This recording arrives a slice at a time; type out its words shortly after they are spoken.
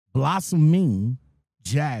Blossoming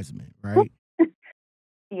Jasmine, right?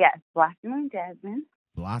 Yes, Blossoming Jasmine.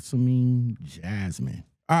 Blossoming Jasmine.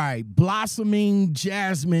 All right, Blossoming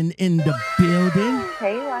Jasmine in the building.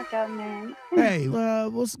 Hey, Lockoutmen. Hey,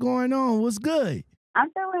 what's going on? What's good? I'm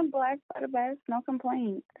feeling blessed for the best. No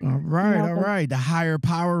complaints. All right. The higher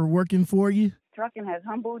power working for you? Trucking has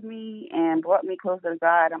humbled me and brought me closer to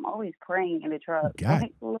God. I'm always praying in the truck. God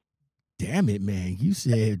damn it, man. You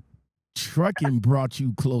said trucking brought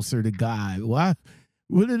you closer to God. Why?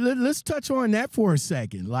 Well, let's touch on that for a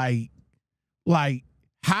second. Like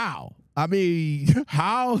how? I mean,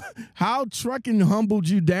 how trucking humbled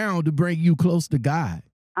you down to bring you close to God?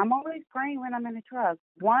 I'm always praying when I'm in the truck.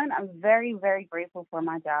 One, I'm very, very grateful for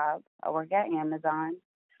my job. I work at Amazon.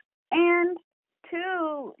 And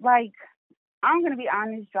two, like, I'm going to be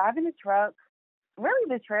honest, driving a truck, really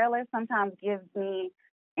the trailer sometimes gives me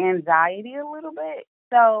anxiety a little bit.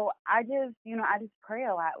 So I just pray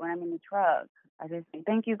a lot when I'm in the truck. I just say,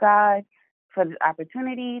 thank you, God, for the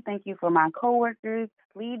opportunity. Thank you for my coworkers.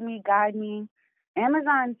 Lead me, guide me.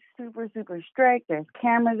 Amazon's super, super strict. There's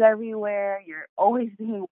cameras everywhere. You're always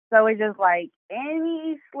being, so it's just like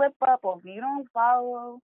any slip up or if you don't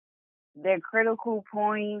follow their critical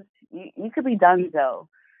points, you could be done so.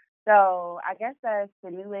 So I guess that's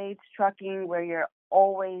the new age trucking where you're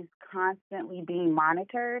always constantly being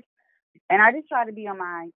monitored. And I just try to be on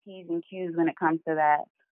my P's and Q's when it comes to that.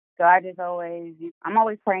 So I'm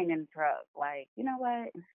always praying in the truck. Like, you know what?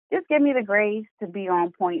 Just give me the grace to be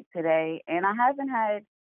on point today. And I haven't had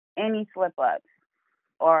any slip ups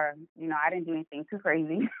or, I didn't do anything too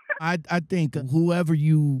crazy. I think whoever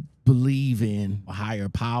you believe in, higher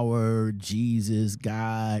power, Jesus,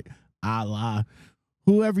 God, Allah,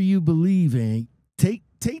 whoever you believe in, take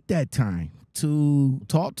that time to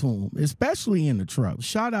talk to them, especially in the truck.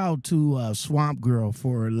 Shout out to Swamp Girl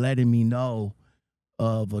for letting me know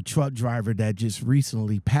of a truck driver that just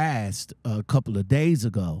recently passed a couple of days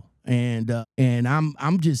ago. And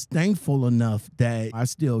I'm just thankful enough that I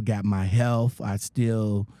still got my health. I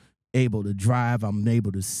still able to drive. I'm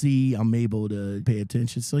able to see. I'm able to pay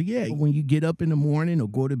attention. So yeah, when you get up in the morning or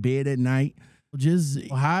go to bed at night, just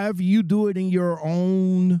however you do it in your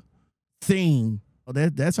own thing.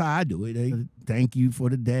 That's how I do it. Thank you for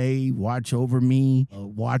the day. Watch over me.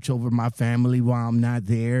 Watch over my family while I'm not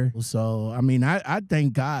there. So, I mean, I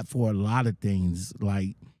thank God for a lot of things.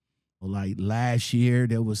 Like last year,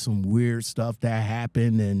 there was some weird stuff that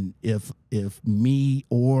happened. And if me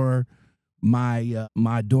or my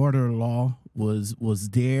daughter-in-law was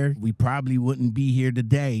there, we probably wouldn't be here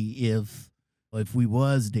today if we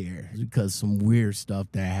was there because some weird stuff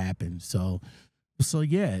that happened. So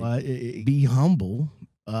yeah, be humble.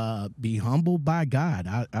 Be humbled by God.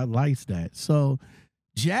 I like that. So,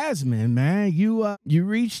 Jasmine, man, you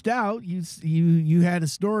reached out. You had a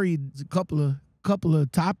story, a couple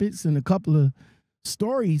of topics and a couple of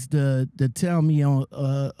stories to tell me on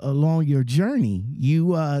along your journey.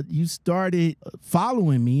 You started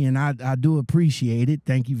following me, and I do appreciate it.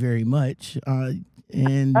 Thank you very much.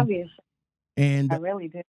 And Obviously, I really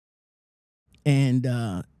do. And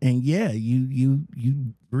yeah, you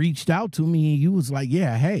reached out to me and you was like,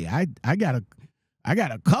 yeah, hey, I got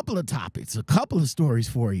a couple of topics, a couple of stories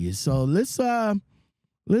for you. So let's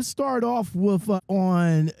start off with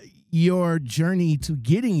on your journey to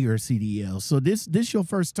getting your CDL. So this your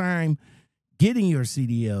first time getting your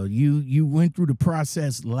CDL. You went through the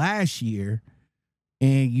process last year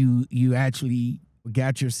and you actually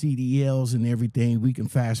got your CDLs and everything. We can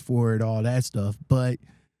fast forward all that stuff, but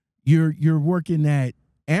you're working at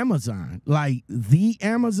Amazon, like the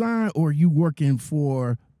Amazon, or you working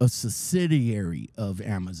for a subsidiary of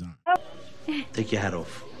Amazon? Take your hat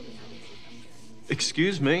off.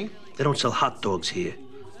 Excuse me? They don't sell hot dogs here.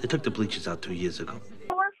 They took the bleachers out 2 years ago.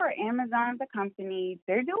 I work for Amazon, the company.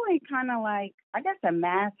 They're doing kind of like, I guess, a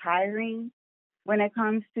mass hiring when it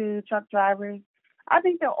comes to truck drivers. I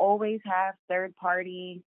think they'll always have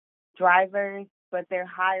third-party drivers, but they're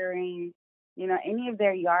hiring, any of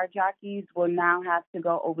their yard jockeys will now have to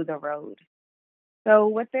go over the road. So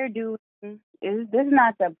what they're doing is, this is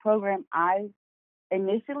not the program I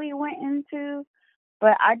initially went into,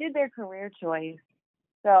 but I did their career choice.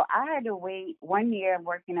 So I had to wait 1 year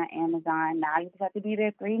working at Amazon. Now you just have to be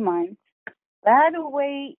there 3 months. But I had to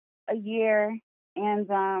wait a year, and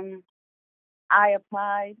I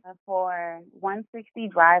applied for 160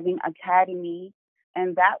 Driving Academy,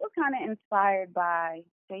 and that was kind of inspired by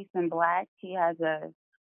Jason Black. He has a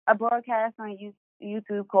broadcast on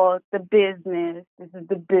YouTube called The Business. This is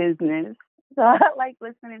The Business. So I like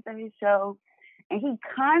listening to his show. And he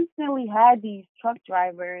constantly had these truck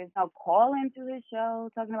drivers call into his show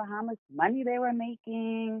talking about how much money they were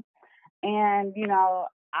making. And,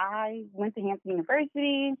 I went to Hampton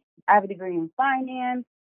University. I have a degree in finance,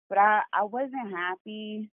 but I wasn't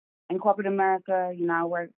happy in corporate America. I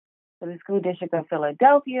worked for the school district of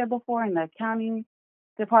Philadelphia before in the accounting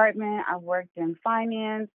department. I worked in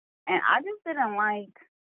finance, and I just didn't like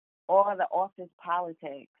all the office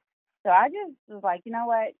politics. So I just was like, you know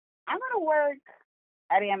what? I'm going to work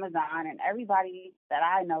at Amazon, and everybody that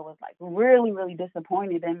I know was like really, really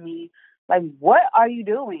disappointed in me. Like, what are you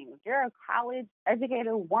doing? You're a college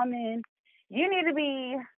educated woman. You need to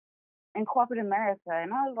be in corporate America.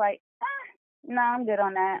 And I was like, no, I'm good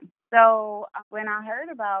on that. So when I heard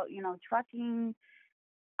about, trucking,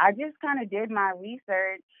 I just kind of did my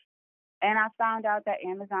research, and I found out that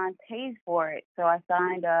Amazon pays for it. So I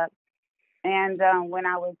signed up. And when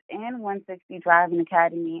I was in 160 Driving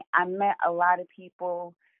Academy, I met a lot of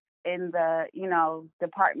people in the,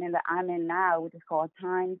 department that I'm in now, which is called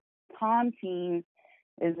TOM Team.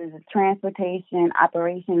 Is a transportation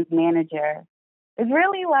operations manager. It's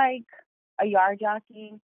really like a yard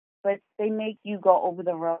jockey, but they make you go over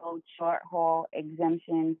the road, short haul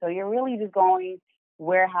exemption. So you're really just going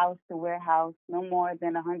warehouse to warehouse, no more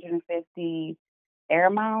than 150 air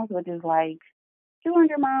miles, which is like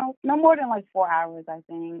 200 miles, no more than like 4 hours, I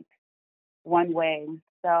think, one way.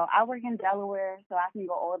 So I work in Delaware, so I can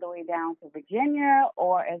go all the way down to Virginia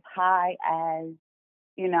or as high as,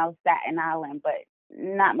 Staten Island, but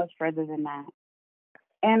not much further than that.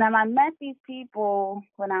 And I met these people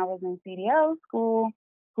when I was in CDL school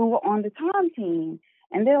who were on the TOM team.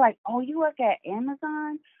 And they're like, oh, you work at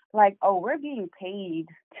Amazon? Like, oh, we're being paid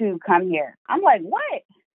to come here. I'm like, what?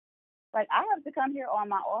 Like, I have to come here on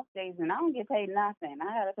my off days, and I don't get paid nothing. I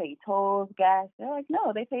got to pay tolls, gas. They're like,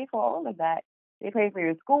 no, they pay for all of that. They pay for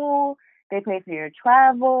your school. They pay for your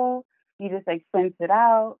travel. You just expense it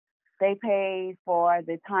out. They pay for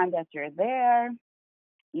the time that you're there.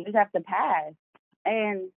 You just have to pass.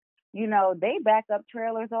 And, they back up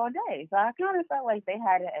trailers all day. So I kind of felt like they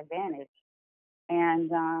had an advantage. And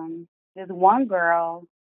this one girl,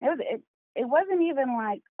 it wasn't even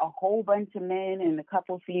like a whole bunch of men and a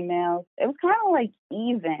couple females. It was kind of like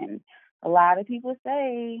even. A lot of people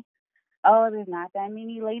say, oh, there's not that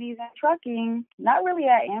many ladies in trucking. Not really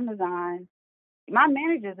at Amazon. My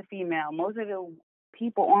manager's a female. Most of the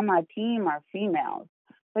people on my team are females.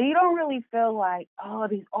 So you don't really feel like, oh,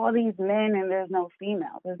 there's all these men and there's no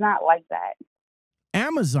females. It's not like that.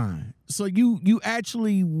 Amazon. So you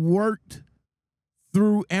actually worked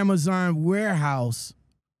through Amazon warehouse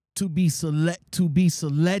to be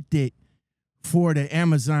selected for the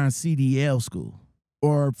Amazon CDL school,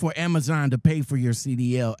 or for Amazon to pay for your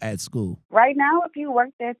CDL at school? Right now, if you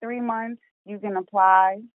work there 3 months, you can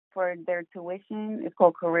apply for their tuition. It's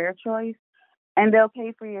called Career Choice. And they'll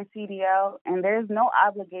pay for your CDL, and there's no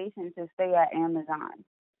obligation to stay at Amazon.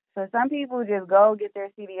 So some people just go get their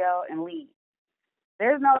CDL and leave.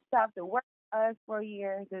 There's no have to work with us for a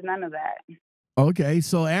year. There's none of that. Okay,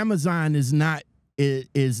 so Amazon is not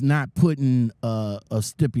putting a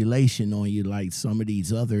stipulation on you like some of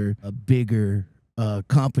these other bigger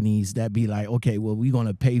companies that be like, okay, well, we're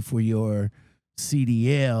gonna pay for your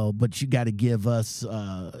CDL, but you got to give us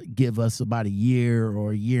about a year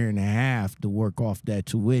or a year and a half to work off that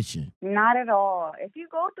tuition. Not at all. If you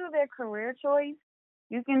go through their Career Choice,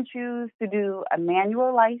 you can choose to do a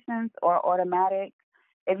manual license or automatic.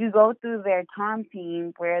 If you go through their TOM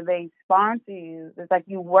team where they sponsor you, it's like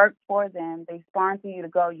you work for them. They sponsor you to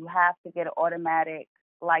go. You have to get an automatic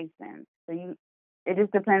license. So it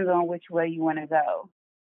just depends on which way you want to go.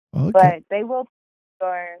 Okay. But they will pay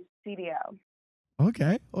your CDL.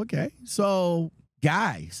 Okay. So,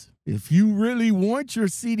 guys, if you really want your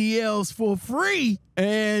CDLs for free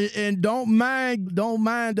and don't mind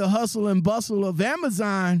the hustle and bustle of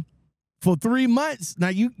Amazon for 3 months. Now,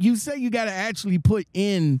 you say you got to actually put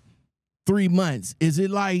in 3 months. Is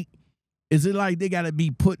it like they got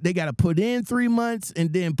to put in 3 months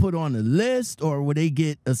and then put on the list, or will they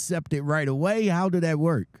get accepted right away? How did that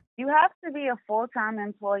work? You have to be a full-time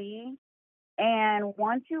employee. And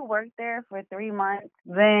once you work there for 3 months,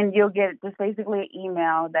 then you'll get just basically an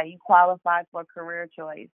email that you qualify for Career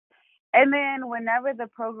Choice. And then whenever the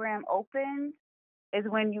program opens is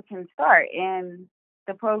when you can start. And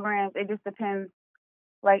the programs, it just depends.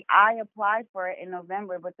 Like, I applied for it in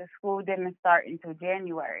November, but the school didn't start until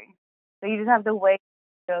January. So you just have to wait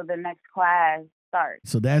till the next class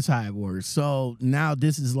starts. So that's how it works. So now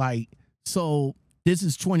this is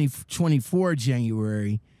 2024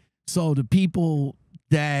 January. So the people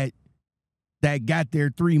that got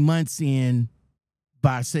their 3 months in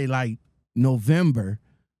by, say, like November,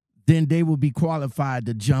 then they will be qualified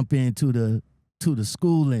to jump into the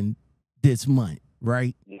schooling this month,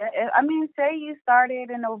 right? Yeah, I mean, say you started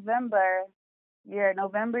in November. Yeah,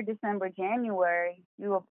 November, December, January.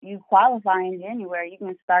 You qualify in January. You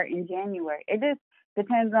can start in January. It just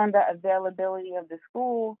depends on the availability of the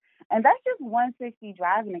school, and that's just 160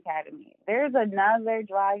 Driving Academy. There's another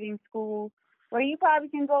driving school where you probably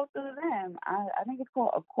can go through them. I think it's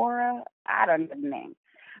called Acora. I don't know the name,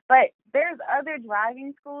 but there's other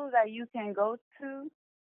driving schools that you can go to.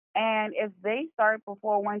 And if they start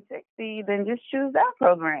before 160, then just choose that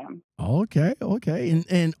program. Okay.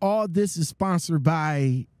 And all this is sponsored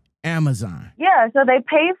by Amazon. Yeah, so they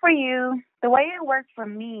pay for you. The way it worked for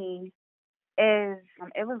me is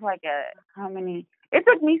it was like it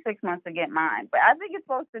took me 6 months to get mine, but I think it's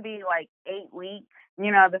supposed to be like 8 weeks.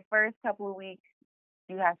 You know, the first couple of weeks,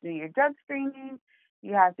 you have to do your drug screening,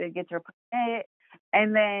 you have to get your permit,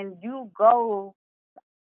 and then you go.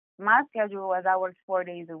 My schedule was I worked 4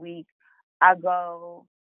 days a week. I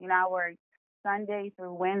worked Sunday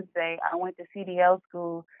through Wednesday. I went to CDL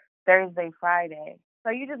school Thursday, Friday.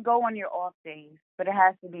 So you just go on your off days, but it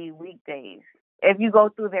has to be weekdays. If you go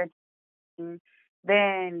through their team,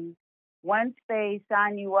 then once they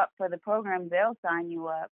sign you up for the program, they'll sign you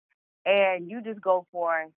up, and you just go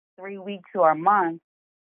for 3 weeks or a month,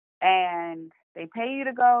 and they pay you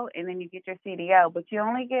to go, and then you get your CDL, but you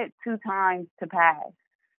only get 2 times to pass.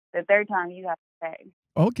 The third time you have to pay.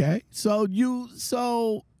 Okay. So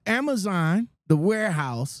Amazon, the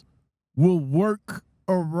warehouse, will work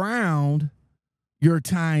around your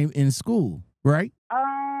time in school, right?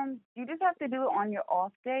 You just have to do it on your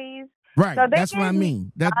off days. Right. So that's what I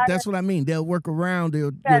mean. That's what I mean. They'll work around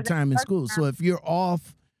your time in school. So if you're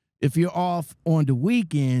off on the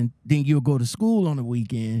weekend, then you'll go to school on the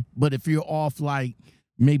weekend. But if you're off like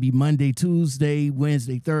maybe Monday, Tuesday,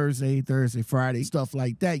 Wednesday, Thursday, Friday, stuff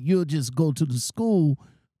like that, you'll just go to the school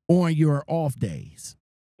on your off days.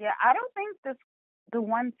 Yeah, I don't think the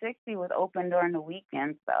 160 was open during the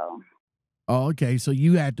weekends, though. Oh, okay. So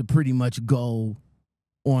you had to pretty much go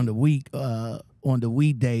on the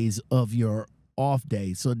weekdays of your off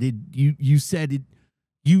day. So did you said it?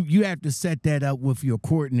 You have to set that up with your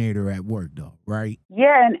coordinator at work, though, right?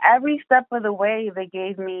 Yeah, and every step of the way, they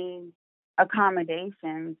gave me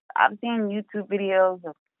accommodations. I've seen YouTube videos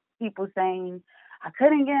of people saying I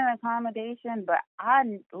couldn't get an accommodation, but I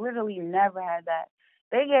literally never had that.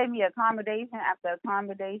 They gave me accommodation after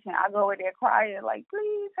accommodation. I go over there crying, like,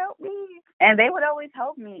 please help me. And they would always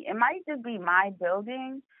help me. It might just be my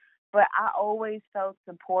building, but I always felt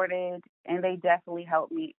supported, and they definitely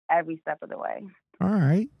helped me every step of the way. All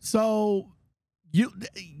right. So you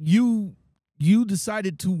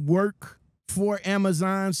decided to work for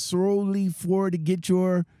Amazon solely to get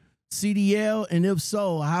your CDL, and if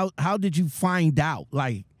so, how did you find out?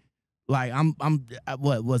 Like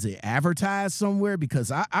what was it advertised somewhere?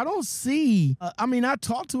 Because I don't see. I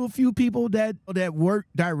talked to a few people that work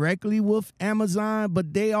directly with Amazon,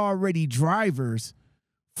 but they are already drivers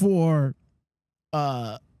for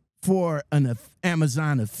an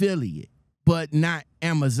Amazon affiliate, but not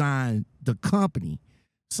Amazon the company.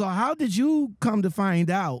 So how did you come to find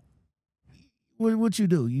out? What you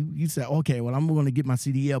do? You said, okay, well, I'm going to get my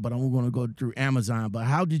CDL, but I'm going to go through Amazon. But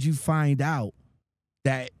how did you find out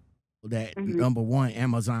that number one,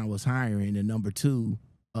 Amazon was hiring, and number two,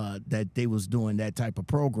 that they was doing that type of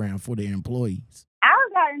program for their employees? I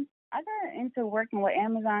got into working with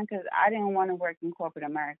Amazon because I didn't want to work in corporate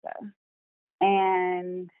America.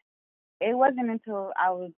 And it wasn't until I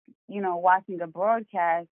was, watching a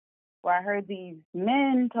broadcast where I heard these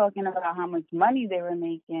men talking about how much money they were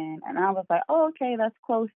making. And I was like, oh, okay, that's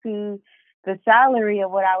close to the salary of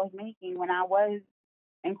what I was making when I was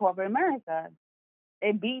in corporate America.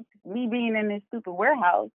 It beats me being in this stupid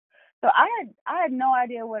warehouse. So I had no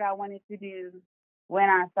idea what I wanted to do when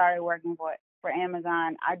I started working for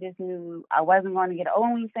Amazon. I just knew I wasn't going to get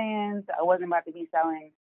OnlyFans. I wasn't about to be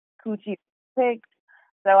selling coochie pics.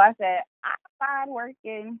 So I said, I'm fine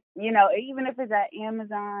working, even if it's at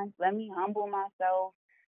Amazon, let me humble myself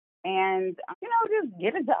and, just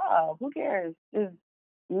get a job. Who cares? Just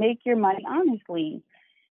make your money honestly.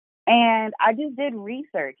 And I just did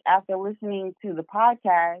research after listening to the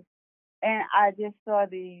podcast, and I just saw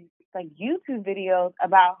these YouTube videos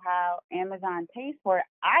about how Amazon pays for it.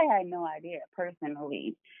 I had no idea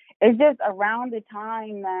personally. It's just around the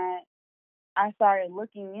time that I started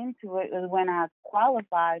looking into it was when I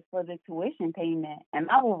qualified for the tuition payment, and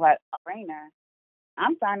I was like, a brainer.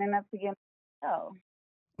 I'm signing up to get my show.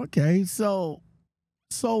 Okay, so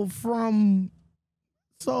from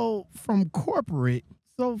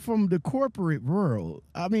the corporate world,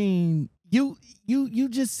 you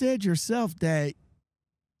just said yourself that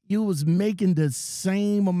you was making the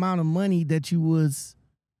same amount of money that you was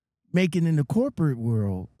making in the corporate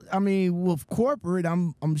world. I mean, with corporate,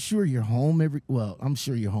 I'm sure you're home I'm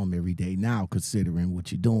sure you're home every day now, considering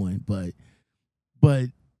what you're doing, but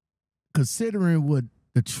considering what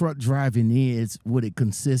the truck driving is, what it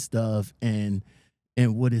consists of, and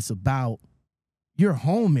what it's about, you're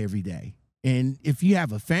home every day. And if you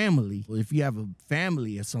have a family, or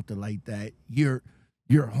something like that, you're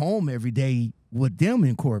home every day with them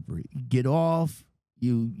in corporate. You get off,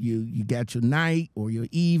 you got your night or your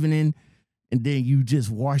evening, and then you just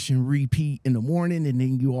wash and repeat in the morning, and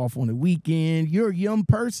then you off on the weekend. You're a young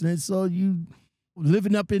person, so you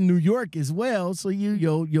living up in New York as well, so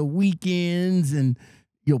your weekends and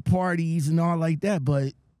your parties and all like that.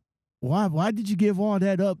 But why did you give all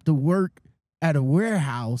that up to work at a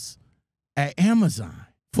warehouse at Amazon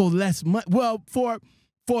for less money? Well, for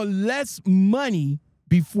less money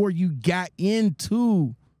before you got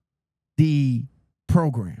into the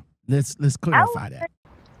program. Let's clarify that.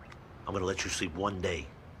 I'm gonna let you sleep one day.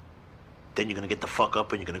 Then you're gonna get the fuck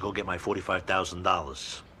up and you're gonna go get my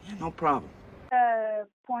 $45,000. Yeah, no problem.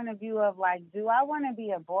 Point of view of like, do I want to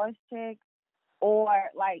be a boss chick, or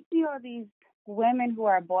like, these women who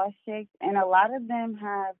are boss chicks, and a lot of them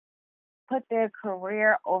have put their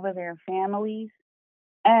career over their families.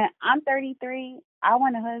 And I'm 33. I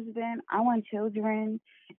want a husband. I want children.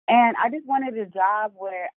 And I just wanted a job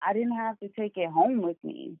where I didn't have to take it home with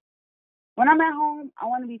me. When I'm at home, I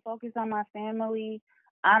want to be focused on my family.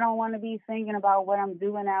 I don't want to be thinking about what I'm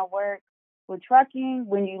doing at work. With trucking,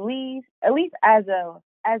 when you leave, at least as a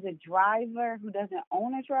driver who doesn't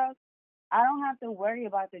own a truck, I don't have to worry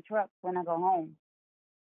about the truck when I go home.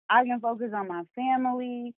 I can focus on my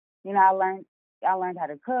family. I learned how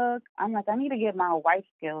to cook. I'm like, I need to get my wife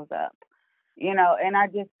skills up, and I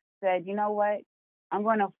just said, you know what? I'm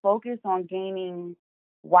going to focus on gaining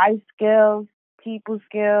wife skills, people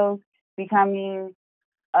skills, becoming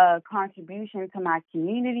a contribution to my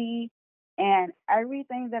community, and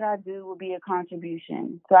everything that I do will be a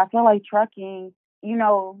contribution. So I feel like trucking,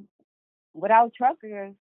 without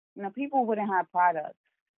truckers, people wouldn't have products.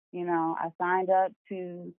 I signed up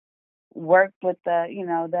to work with the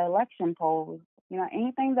election polls.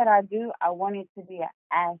 Anything that I do, I want it to be an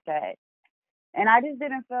asset. And I just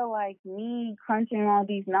didn't feel like me crunching all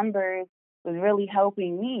these numbers was really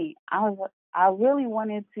helping me. I really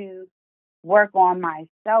wanted to work on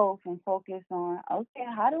myself and focus on, okay,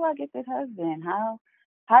 how do I get this husband?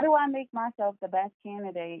 How do I make myself the best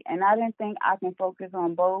candidate? And I didn't think I can focus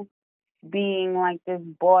on both being like this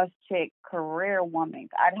boss chick career woman.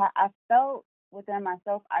 I felt within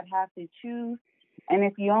myself I'd have to choose. And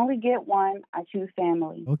if you only get one, I choose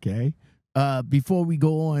family. Okay. Before we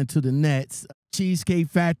go on to the next, Cheesecake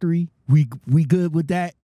Factory, we good with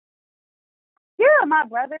that? Yeah, my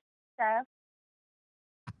brother, chef.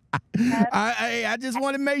 I just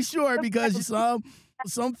want to make sure, because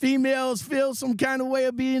some females feel some kind of way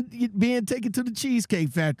of being taken to the Cheesecake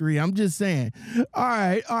Factory. I'm just saying. All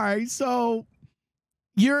right. So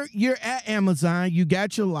you're at Amazon. You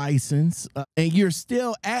got your license, and you're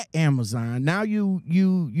still at Amazon. Now you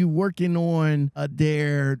working on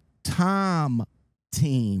their Tom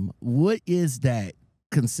team. What is that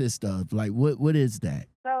consist of? Like what is that?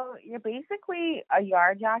 So you're basically a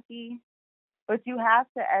yard jockey, but you have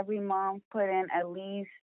to every month put in at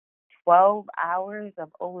least 12 hours of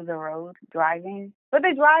over the road driving. But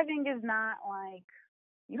the driving is not like,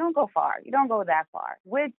 you don't go far. You don't go that far,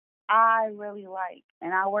 which I really like.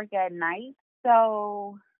 And I work at night.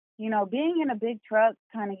 So, being in a big truck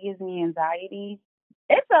kind of gives me anxiety.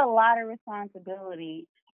 It's a lot of responsibility.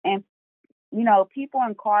 And, people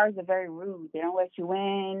in cars are very rude. They don't let you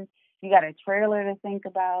in. You got a trailer to think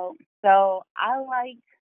about. So I like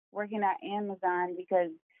working at Amazon because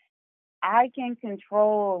I can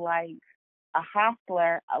control like a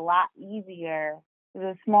hustler a lot easier with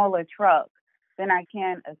a smaller truck than I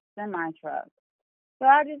can a semi truck. So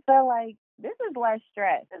I just feel like this is less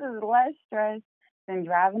stress. This is less stress than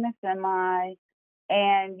driving a semi.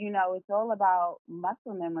 And, it's all about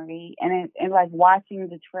muscle memory and like watching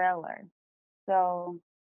the trailer. So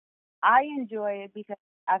I enjoy it because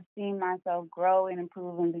I've seen myself grow and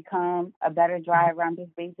improve and become a better driver. I'm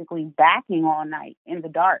just basically backing all night in the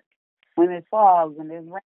dark. When there's fog, when there's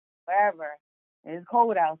rain, wherever, it's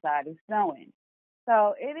cold outside, it's snowing.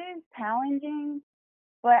 So it is challenging,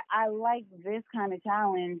 but I like this kind of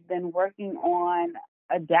challenge than working on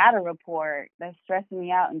a data report that's stressing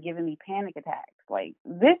me out and giving me panic attacks. Like,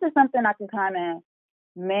 this is something I can kind of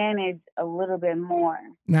manage a little bit more.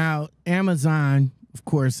 Now, Amazon, of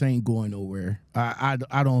course, ain't going nowhere. I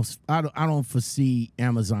don't foresee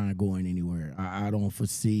Amazon going anywhere. I don't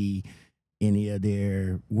foresee any of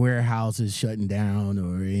their warehouses shutting down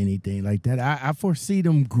or anything like that. I foresee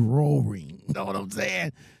them growing. You know what I'm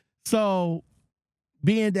saying? So,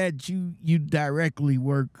 being that you directly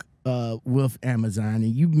work with Amazon,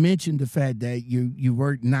 and you mentioned the fact that you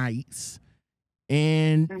work nights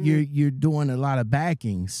and you're doing a lot of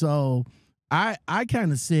backing. So I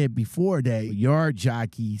kind of said before that yard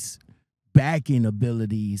jockeys backing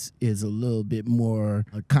abilities is a little bit more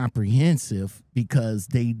comprehensive because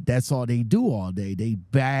that's all they do all day. They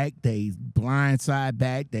back, they blindside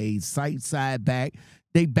back, they sight side back.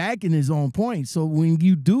 They backing his own point. So when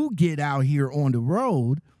you do get out here on the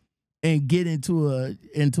road and get into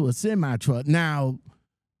a semi truck, now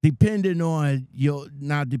depending, you're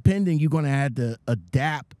gonna have to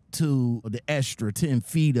adapt to the extra 10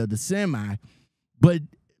 feet of the semi. But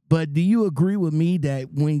do you agree with me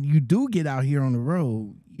that when you do get out here on the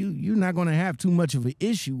road, you're not gonna have too much of an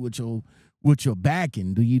issue with your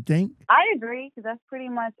backing? Do you think? I agree, because that's pretty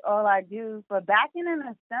much all I do. But backing in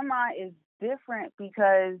a semi is different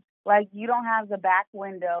because, like, you don't have the back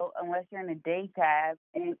window unless you're in a day cab.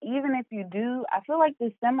 And even if you do, I feel like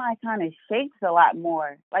the semi kind of shakes a lot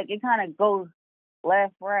more. Like, it kind of goes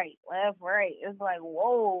left, right, left, right. It's like,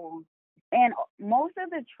 whoa. And most of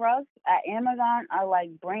the trucks at Amazon are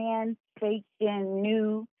like brand spanking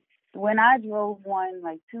new. When I drove one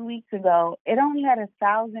like 2 weeks ago, it only had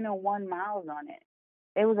 1,001 miles on it.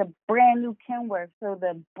 It was a brand new Kenworth, so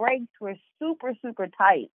the brakes were super, super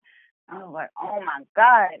tight. I was like, oh my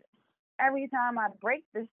God. Every time I brake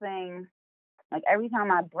this thing,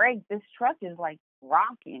 this truck is like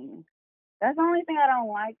rocking. That's the only thing I don't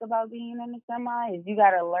like about being in the semi is you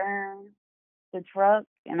got to learn the truck,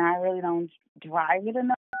 and I really don't drive it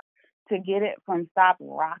enough to get it from stop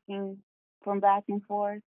rocking from back and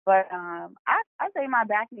forth. But I say my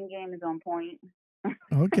backing game is on point.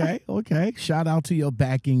 Okay. Shout out to your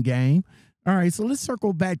backing game. All right, so let's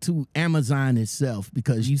circle back to Amazon itself,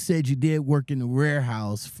 because you said you did work in the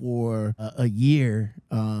warehouse for a year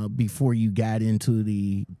before you got into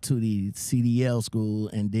the CDL school,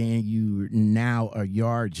 and then you now a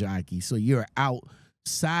yard jockey. So you're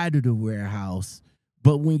outside of the warehouse.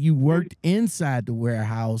 But when you worked inside the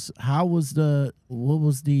warehouse, what was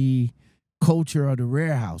the culture of the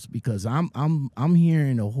warehouse? Because I'm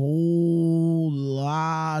hearing a whole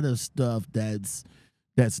lot of stuff that's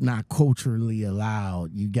not culturally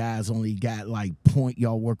allowed. You guys only got like point.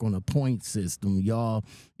 Y'all work on a point system. Y'all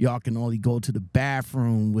can only go to the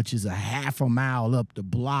bathroom, which is a half a mile up the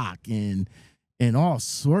block, and all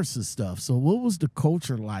sorts of stuff. So what was the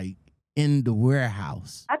culture like in the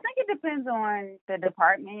warehouse? I think it depends on the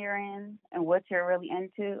department you're in and what you're really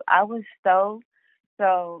into. I was stoked.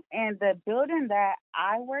 So, and the building that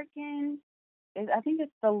I work in I think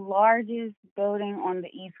it's the largest building on the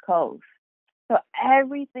East Coast. So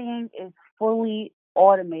everything is fully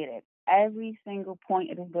automated. Every single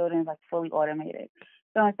point of this building is like fully automated.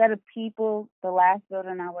 So instead of people, the last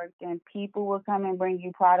building I worked in, people will come and bring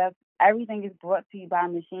you products. Everything is brought to you by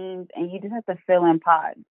machines, and you just have to fill in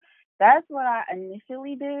pods. That's what I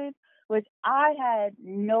initially did, which I had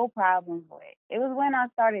no problems with. It was when I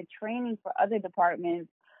started training for other departments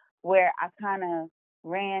where I kind of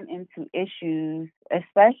ran into issues,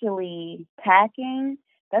 especially packing.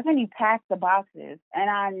 That's when you pack the boxes, and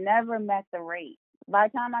I never met the rate. By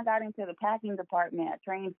the time I got into the packing department, I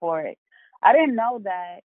trained for it. I didn't know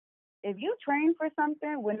that if you train for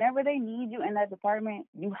something, whenever they need you in that department,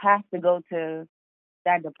 you have to go to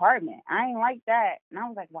that department. I ain't like that. And I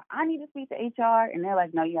was like, well, I need to speak to HR. And they're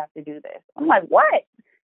like, no, you have to do this. I'm like, what?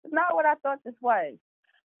 It's not what I thought this was.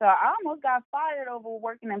 So I almost got fired over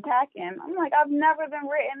working and packing. I'm like, I've never been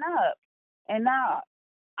written up. And now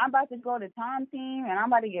I'm about to go to Tom team and I'm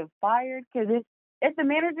about to get fired because if the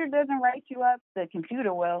manager doesn't write you up, the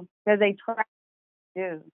computer will, because they try to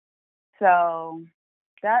do. So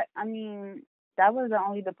that was the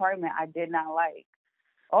only department I did not like.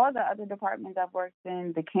 All the other departments I've worked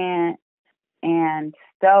in, the Kent and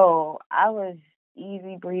Stowe, I was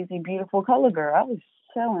easy breezy, beautiful color girl. I was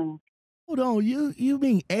chilling. Hold on, you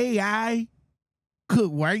mean AI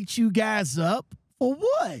could write you guys up for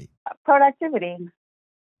what? Productivity.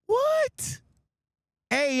 What?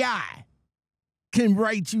 AI can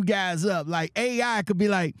write you guys up. Like AI could be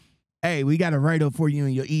like, hey, we got a write up for you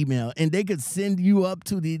in your email, and they could send you up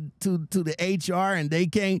to the HR, and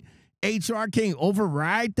HR can't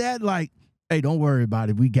override that. Like, hey, don't worry about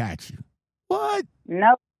it, we got you. What?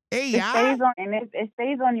 No. AI? It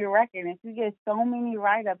stays on your record. If you get so many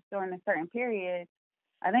write ups during a certain period,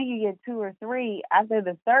 I think you get 2 or 3. After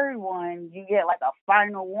the third one, you get like a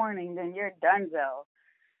final warning, then you're donezo.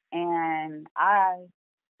 And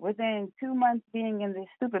within 2 months being in this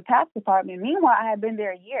stupid tax department, meanwhile, I had been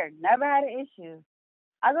there a year, never had an issue.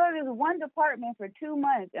 I go to this one department for 2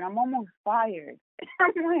 months, and I'm almost fired.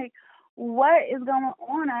 I'm like, what is going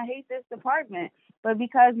on? I hate this department. But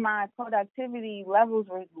because my productivity levels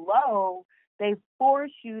were low, they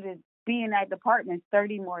force you to be in that department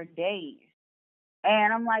 30 more days.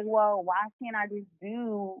 And I'm like, well, why can't I just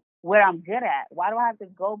do what I'm good at? Why do I have to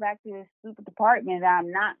go back to this stupid department that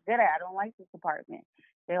I'm not good at? I don't like this department.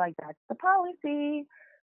 They're like, that's the policy.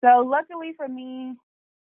 So luckily for me,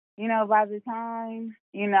 by the time,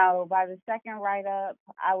 by the second write-up,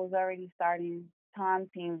 I was already starting Tom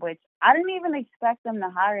team, which I didn't even expect them to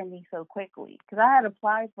hire me so quickly because I had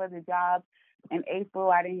applied for the job in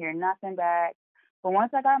April. I didn't hear nothing back. But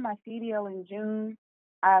once I got my CDL in June,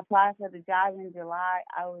 I applied for the job in July.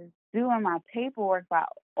 I was doing my paperwork by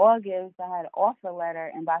August. I had an offer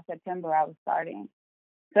letter, and by September, I was starting.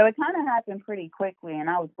 So it kind of happened pretty quickly, and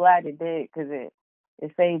I was glad it did because it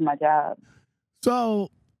saved my job. So,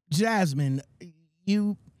 Jasmine,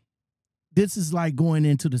 this is like going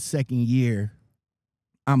into the second year,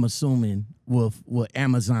 I'm assuming, with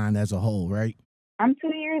Amazon as a whole, right? I'm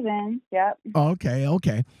 2 years in, yep.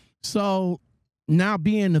 Okay. So now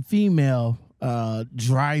being a female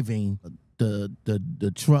driving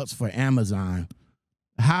the trucks for Amazon,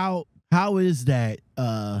 how is that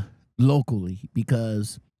locally?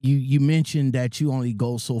 Because you mentioned that you only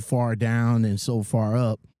go so far down and so far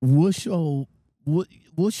up. What's your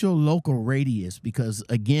local radius? Because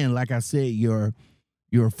again, like I said, your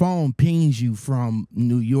phone pings you from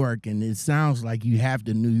New York, and it sounds like you have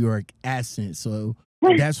the New York accent. So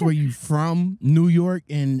that's where you from, New York?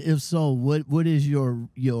 And if so, what is your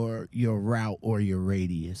route or your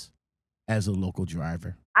radius as a local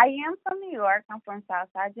driver? I am from New York. I'm from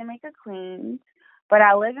Southside Jamaica, Queens, but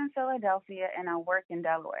I live in Philadelphia and I work in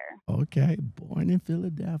Delaware. Okay, born in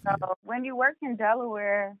Philadelphia. So when you work in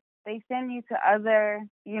Delaware, they send you to other,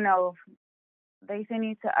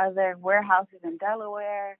 warehouses in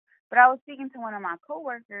Delaware. But I was speaking to one of my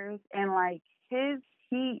coworkers, and like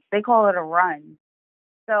they call it a run.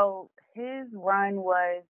 So his run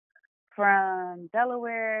was from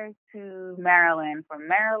Delaware to Maryland, from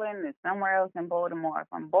Maryland to somewhere else in Baltimore,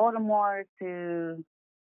 from Baltimore to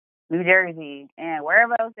New Jersey, and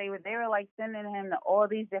wherever else they were like sending him to all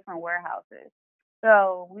these different warehouses.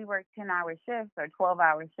 So we worked 10-hour shifts or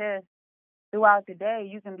 12-hour shifts. Throughout the day,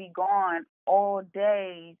 you can be gone all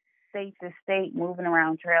day, state to state, moving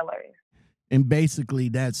around trailers. And basically,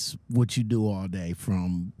 that's what you do all day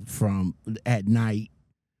from at night,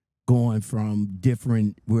 going from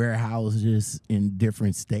different warehouses in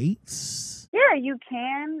different states? Yeah, you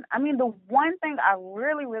can. I mean, the one thing I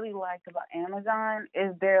really, really like about Amazon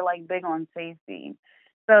is they're like big on safety.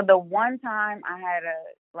 So the one time I had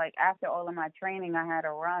after all of my training, I had a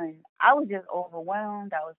run, I was just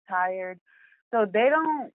overwhelmed. I was tired. So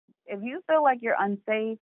if you feel like you're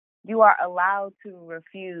unsafe, you are allowed to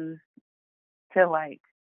refuse to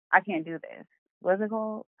I can't do this. What's it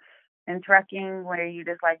called? In trucking, where you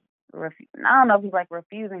just I don't know if it's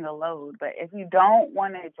refusing a load, but if you don't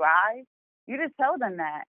want to drive, you just tell them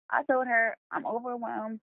that. I told her, I'm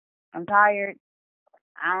overwhelmed, I'm tired,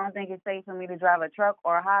 I don't think it's safe for me to drive a truck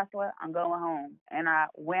or a hustler, I'm going home. And I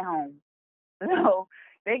went home. So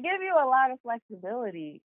they give you a lot of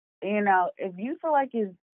flexibility. If you feel like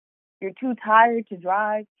you're too tired to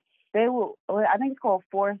drive, they will, I think it's called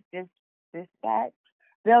forced dispatch.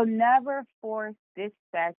 They'll never force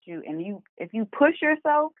dispatch you. And if you push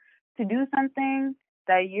yourself to do something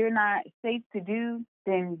that you're not safe to do,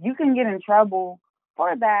 then you can get in trouble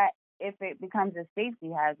for that if it becomes a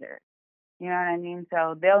safety hazard. You know what I mean?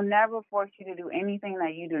 So they'll never force you to do anything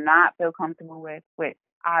that you do not feel comfortable with, which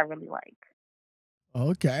I really like.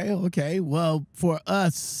 Okay. Well, for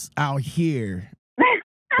us out here,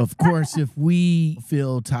 of course, if we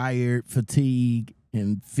feel tired, fatigued,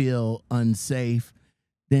 and feel unsafe,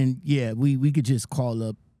 then yeah, we could just call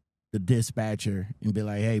up the dispatcher and be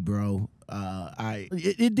like, "Hey, bro,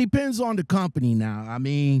 it depends on the company now. I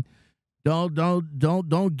mean, don't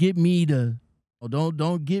get me to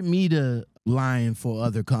lying for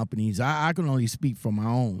other companies. I can only speak for my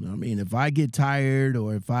own. I mean, if I get tired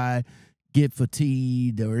or if I get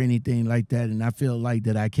fatigued or anything like that, and I feel like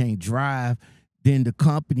that I can't drive, then the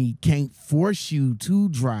company can't force you to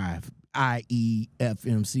drive, i.e.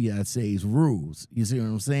 FMCSA's rules. You see what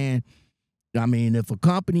I'm saying? I mean, if a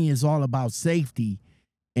company is all about safety,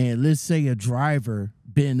 and let's say a driver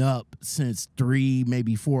been up since 3,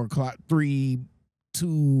 maybe 4 o'clock, 3,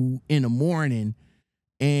 2 in the morning,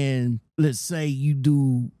 and let's say you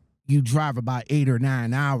drive about 8 or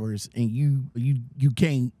 9 hours and you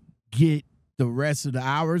can't get the rest of the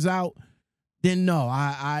hours out, then no,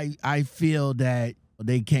 I feel that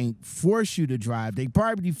they can't force you to drive. They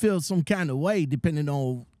probably feel some kind of way depending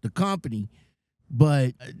on the company,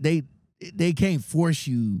 but they can't force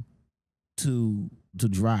you to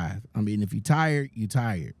drive. I mean, if you're tired, you're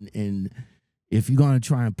tired. And if you're gonna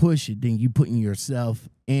try and push it, then you're putting yourself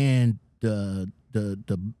and the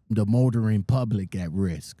motoring public at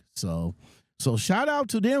risk. So shout out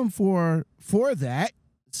to them for that.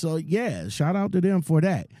 So yeah, shout out to them for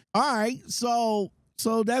that. All right, so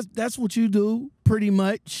that's what you do pretty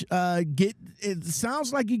much. It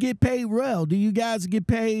sounds like you get paid well. Do you guys get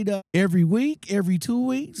paid every week, every 2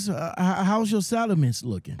 weeks? How's your settlements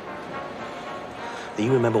looking? Now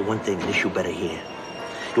you remember one thing, and this you better hear.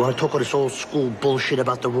 You want to talk all this old school bullshit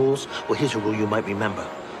about the rules? Well, here's a rule you might remember.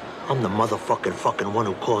 I'm the motherfucking one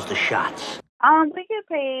who calls the shots. We get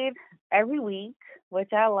paid every week,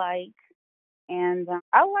 which I like. And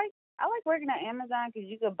I like working at Amazon because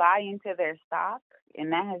you could buy into their stock,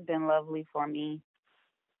 and that has been lovely for me.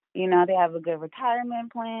 You know, they have a good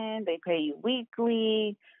retirement plan. They pay you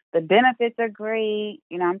weekly. The benefits are great.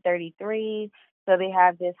 You know, I'm 33, so they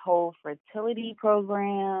have this whole fertility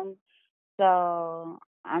program. So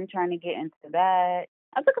I'm trying to get into that.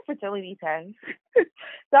 I took a fertility test,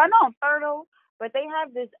 so I know I'm fertile, but they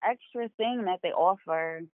have this extra thing that they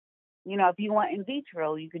offer. You know, if you want in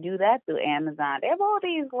vitro, you could do that through Amazon. They have all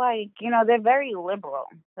these, like, you know, they're very liberal.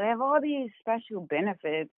 They have all these special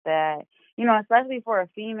benefits that, you know, especially for a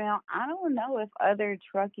female, I don't know if other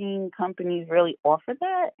trucking companies really offer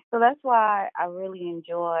that. So that's why I really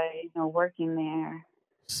enjoy, you know, working there.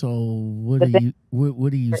 So what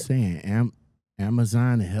are you saying?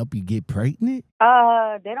 Amazon to help you get pregnant?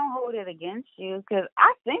 They don't hold it against you, because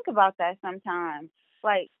I think about that sometimes.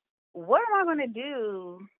 Like, what am I going to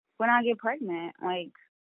do when I get pregnant? Like,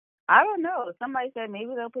 I don't know. Somebody said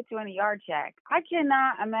maybe they'll put you in a yard shack. I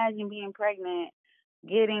cannot imagine being pregnant,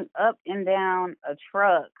 getting up and down a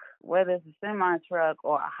truck, whether it's a semi truck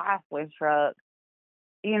or a hospice truck,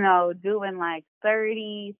 you know, doing like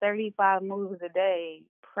 30, 35 moves a day,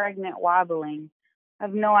 pregnant, wobbling. I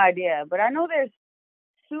have no idea. But I know they're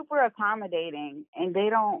super accommodating and they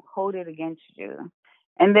don't hold it against you.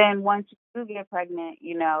 And then once you do get pregnant,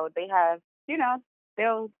 you know, they have, you know,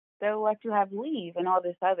 they'll let you have leave and all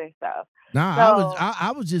this other stuff. Nah, So,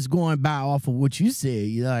 I was just going by off of what you said.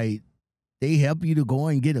 Like, they help you to go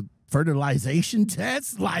and get a fertilization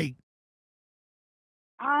test. Like,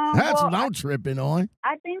 that's what I'm tripping on.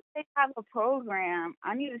 I think they have a program.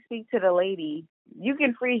 I need to speak to the lady. You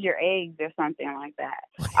can freeze your eggs or something like that.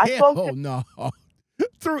 Hell no.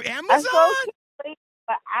 Through Amazon?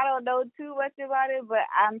 But I don't know too much about it, but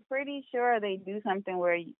I'm pretty sure they do something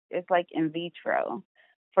where it's like in vitro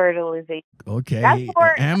fertilization. Okay,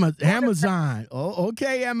 Amazon. Oh,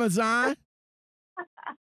 okay, Amazon.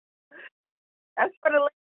 That's for the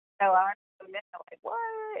lady. So I'm like,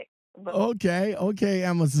 what? But, okay,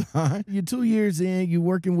 Amazon. You're 2 years in. You're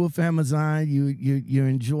working with Amazon. You're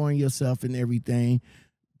enjoying yourself and everything.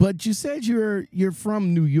 But you said you're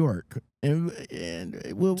from New York, and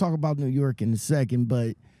we'll talk about New York in a second.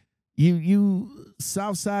 But you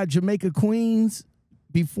Southside Jamaica, Queens,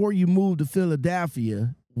 before you moved to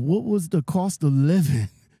Philadelphia. What was the cost of living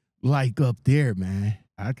like up there, man?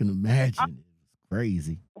 I can imagine. It's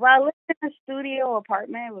crazy. Well, I lived in a studio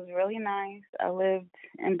apartment. It was really nice. I lived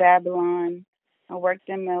in Babylon. I worked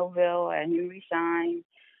in Millville at Henry Schein.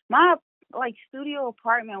 My studio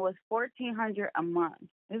apartment was $1,400 a month.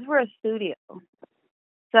 This is for a studio.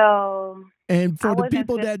 So, and for the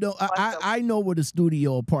people that don't, I know what a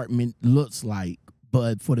studio apartment looks like.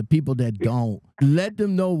 But for the people that don't, let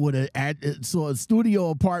them know what a studio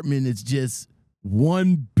apartment is. Just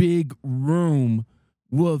one big room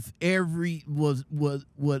with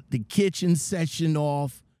with the kitchen section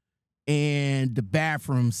off and the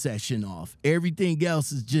bathroom section off. Everything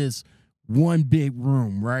else is just one big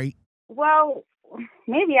room, right? Well,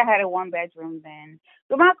 maybe I had a 1-bedroom then.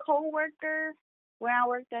 But my coworker, when I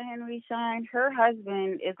worked at Henry Schein, her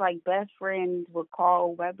husband is like best friends with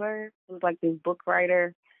Carl Weber, who's like this book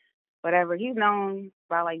writer, whatever. He's known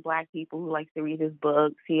by like Black people who likes to read his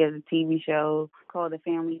books. He has a TV show called The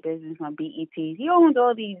Family Business on BET. He owns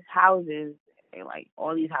all these houses, like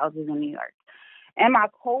all these houses in New York. And my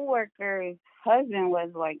coworker's husband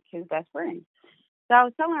was like his best friend. So I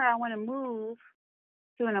was telling her I want to move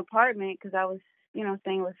to an apartment because I was, you know,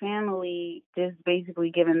 staying with family, just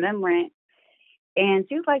basically giving them rent. And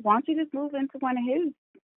she was like, why don't you just move into one of his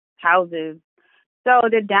houses? So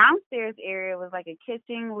the downstairs area was like a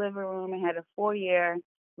kitchen, living room, and had a foyer.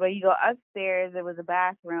 But you go upstairs, it was a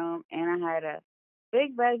bathroom, and I had a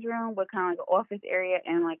big bedroom with kind of like an office area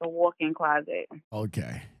and like a walk-in closet.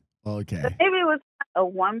 Okay. So maybe it was a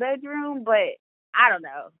one bedroom, but I don't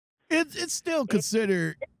know. It's still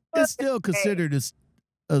considered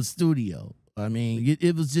a studio. I mean,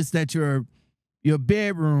 it was just that your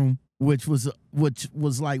bedroom, which was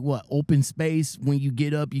like what, open space. When you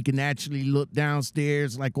get up, you can actually look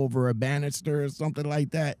downstairs like over a banister or something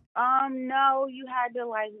like that. No, you had to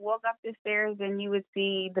like walk up the stairs and you would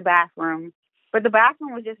see the bathroom. But the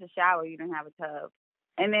bathroom was just a shower. You didn't have a tub.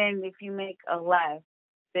 And then if you make a left,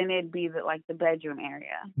 then it'd be the bedroom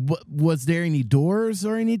area. But was there any doors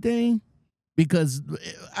or anything? Because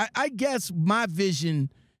I guess my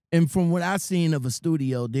vision, and from what I've seen of a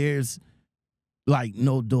studio, there's like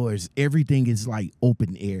no doors. Everything is like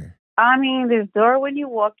open air. I mean, there's a door when you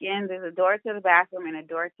walk in. There's a door to the bathroom and a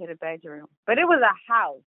door to the bedroom. But it was a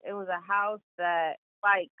house. It was a house that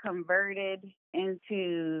like converted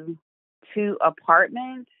into 2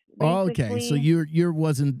 apartments. Basically. Okay, so you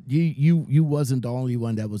wasn't the only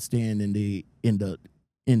one that was staying in the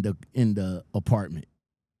apartment,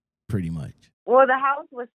 pretty much. Well, the house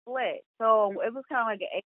was split, so it was kind of like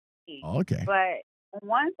an A. Okay. But on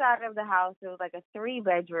one side of the house, it was like a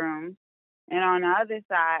 3-bedroom, and on the other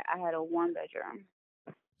side, I had a 1-bedroom.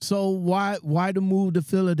 So why the move to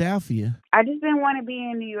Philadelphia? I just didn't want to be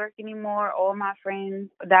in New York anymore. All my friends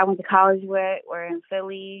that I went to college with were in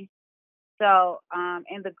Philly. So,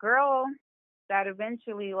 and the girl that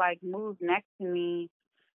eventually like moved next to me,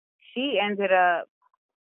 she ended up,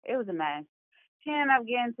 it was a mess. She ended up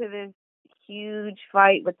getting into this huge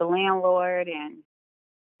fight with the landlord, and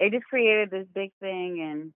it just created this big thing.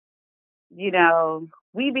 And, you know,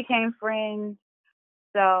 we became friends.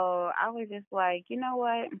 So I was just like, you know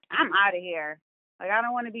what? I'm out of here. Like, I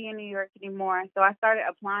don't want to be in New York anymore. So I started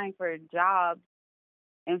applying for jobs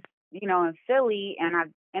in Philly, and I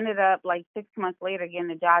ended up like 6 months later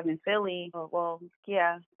getting a job in Philly. Well,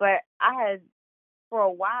 yeah. But for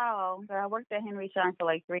a while, I worked at Henry Schein for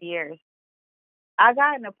like 3 years. I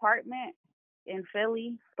got an apartment in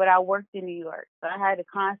Philly, but I worked in New York. So I had to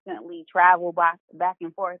constantly travel back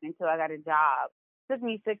and forth until I got a job. It took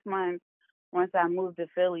me 6 months once I moved to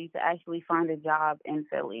Philly to actually find a job in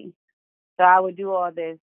Philly. So I would do all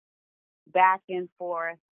this back and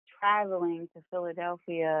forth traveling to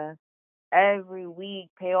Philadelphia every week,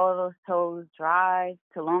 pay all those tolls, drive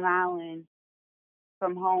to Long Island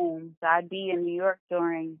from home. So I'd be in New York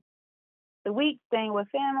during the week staying with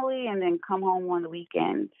family and then come home on the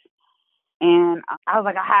weekends. And I was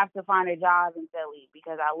like, I have to find a job in Philly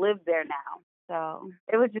because I live there now. So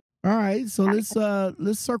it was just... All right, so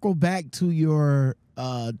let's circle back to your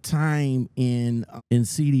time in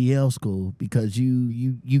CDL school, because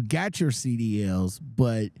you got your CDLs,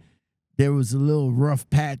 but there was a little rough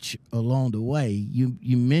patch along the way.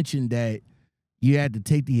 You mentioned that you had to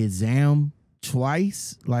take the exam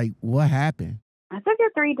twice. Like, what happened? I took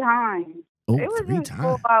it 3 times. Oh, it was 3 just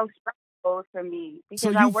times. stressful for me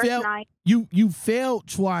because So I worked nights. You failed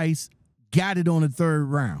twice, got it on the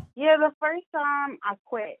 3rd round. Yeah, the first time I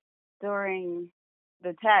quit during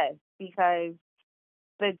the test because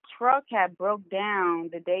the truck had broke down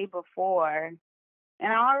the day before,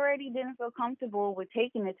 and I already didn't feel comfortable with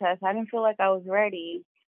taking the test. I didn't feel like I was ready,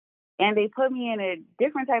 and they put me in a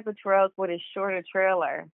different type of truck with a shorter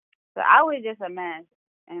trailer. So I was just a mess,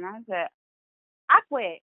 and I said, I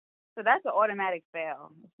quit. So that's an automatic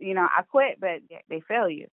fail. You know, I quit, but they fail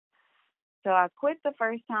you. So I quit the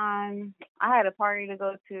first time. I had a party to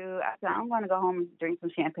go to. I said, I'm going to go home and drink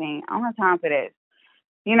some champagne. I don't have time for this.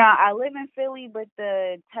 You know, I live in Philly, but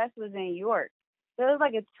the test was in York. So it was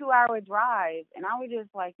like a 2-hour drive. And I was just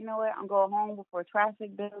like, you know what? I'm going home before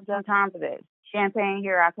traffic builds up. Time for this. Champagne,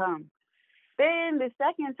 here I come. Then the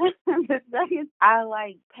second time, I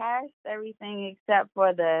like passed everything except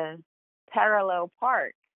for the parallel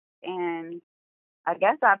park. And I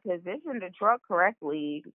guess I positioned the truck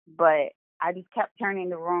correctly, but I just kept turning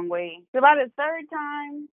the wrong way. So by the 3rd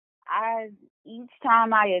time, each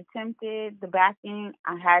time I attempted the backing,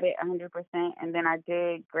 I had it 100%, and then I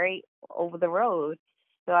did great over the road.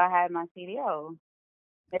 So I had my CDL.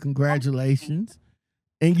 Congratulations.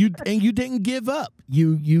 And you didn't give up.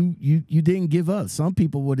 You didn't give up. Some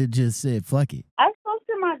people would have just said, fuck it. I spoke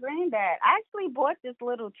to my granddad. I actually bought this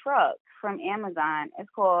little truck from Amazon. It's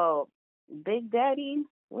called Big Daddy.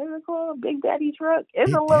 What is it called? Big Daddy truck.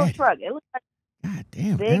 It's a little truck. It looks like... God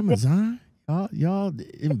damn, Amazon. Y'all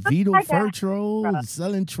in Vito Furtro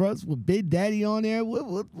selling trucks with Big Daddy on there.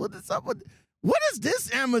 What is up with What is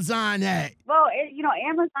this Amazon at? Well,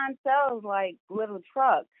 Amazon sells like little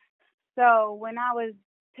trucks. So when I was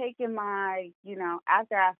taking my,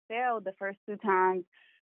 after I failed the first 2 times,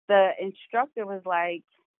 the instructor was like,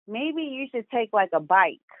 maybe you should take like a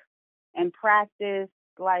bike and practice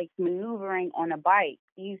like maneuvering on a bike.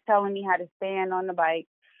 He's telling me how to stand on the bike.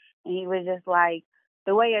 And he was just like,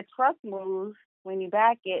 the way a truck moves when you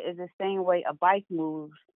back it is the same way a bike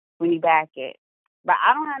moves when you back it. But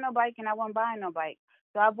I don't have no bike and I wasn't buying no bike.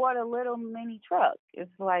 So I bought a little mini truck.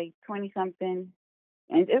 It's like 20-something.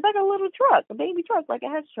 And it's like a little truck, a baby truck, like a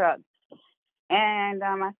Hess truck. And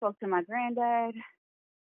I spoke to my granddad.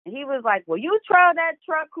 And he was like, well, you trail that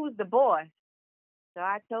truck, who's the boss? So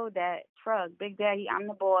I told that truck, Big Daddy, I'm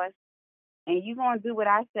the boss. And you going to do what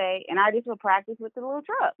I say. And I just would practice with the little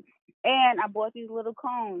truck. And I bought these little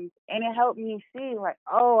cones. And it helped me see, like,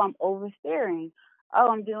 oh, I'm oversteering. Oh,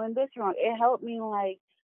 I'm doing this wrong. It helped me, like,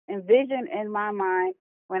 envision in my mind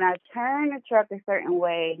when I turn the truck a certain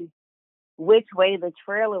way, which way the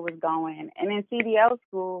trailer was going. And in CDL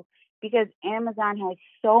school, because Amazon has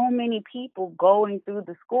so many people going through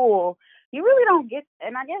the school, you really don't get,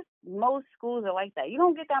 and I guess most schools are like that, you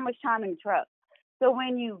don't get that much time in the truck. So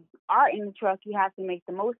when you are in the truck, you have to make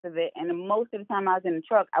the most of it. And the most of the time I was in the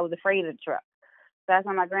truck, I was afraid of the truck. So that's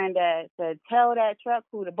why my granddad said, tell that truck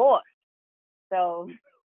who the boss. So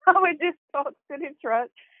I would just talk to the truck,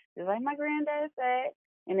 just like my granddad said.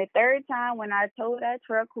 And the third time when I told that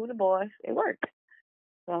truck who the boss, it worked.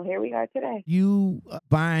 So here we are today. You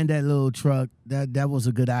buying that little truck, that was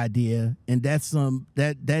a good idea. And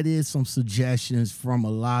that is some suggestions from a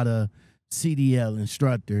lot of CDL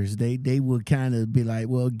instructors. They would kind of be like,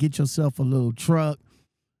 well, get yourself a little truck.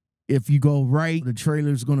 If you go right, the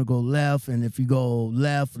trailer is going to go left. And if you go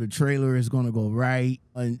left, the trailer is going to go right.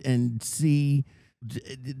 And see,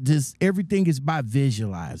 just everything is by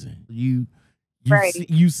visualizing. You Right.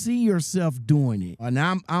 you see yourself doing it. And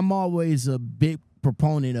I'm always a big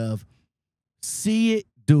proponent of see it,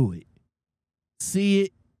 do it. See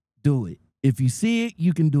it, do it. If you see it,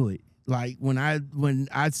 you can do it. Like when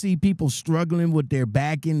I see people struggling with their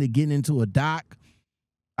backing to get into a dock,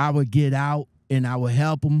 I would get out and I would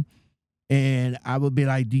help them. And I would be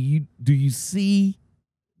like, do you see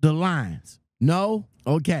the lines? No?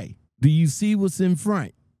 Okay. Do you see what's in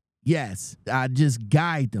front? Yes. I just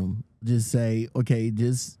guide them. Just say, okay,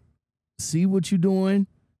 just see what you're doing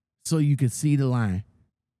so you can see the line.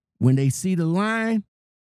 When they see the line,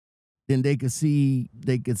 then they could see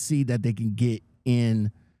that they can get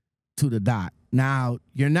in to the dock. Now,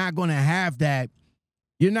 you're not going to have that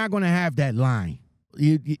line.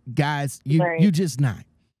 You guys, you just not.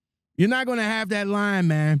 You're not going to have that line,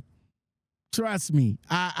 man. Trust me.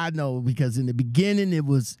 I know, because in the beginning it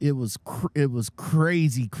was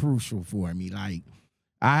crazy crucial for me. Like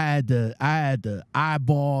I had to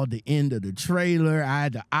eyeball the end of the trailer. I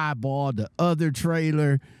had to eyeball the other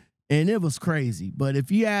trailer, and it was crazy. But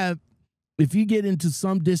if you get into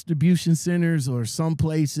some distribution centers or some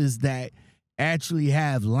places that actually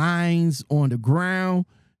have lines on the ground,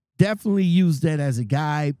 definitely use that as a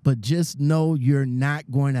guide, but just know you're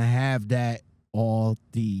not going to have that all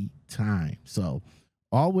the time. So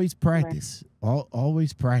always practice. Right.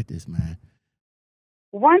 Always practice, man.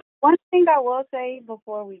 One thing I will say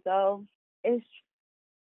before we go is,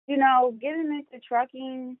 getting into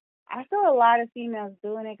trucking, I saw a lot of females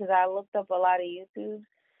doing it because I looked up a lot of YouTube,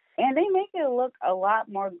 and they make it look a lot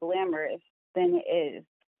more glamorous than it is.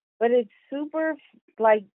 But it's super,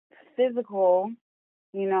 like, physical.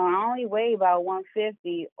 I only weigh about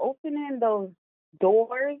 150. Opening those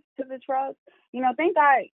doors to the truck, thank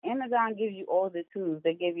God Amazon gives you all the tools.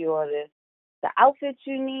 They give you all the outfits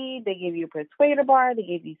you need. They give you a persuader bar. They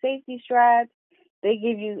give you safety straps. They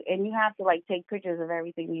give you, and you have to, like, take pictures of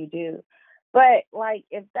everything you do. But, like,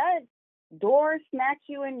 if that door smacks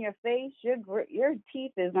you in your face, your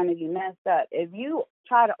teeth is going to be messed up. If you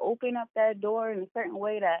try to open up that door in a certain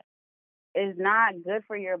way that is not good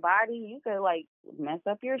for your body, you could, like, mess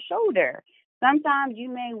up your shoulder. Sometimes you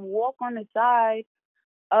may walk on the side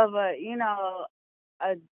of a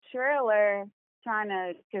trailer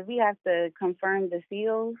because we have to confirm the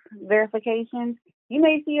seals verifications. You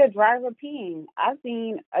may see a driver peeing. I've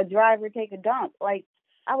seen a driver take a dump. Like,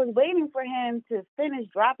 I was waiting for him to finish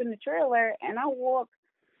dropping the trailer, and I walked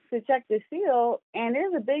to check the seal, and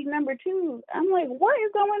there's a big number 2. I'm like, what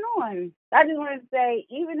is going on? I just want to say,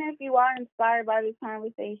 even if you are inspired by this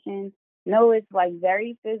conversation, know it's, like,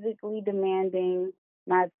 very physically demanding.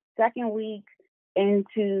 My second week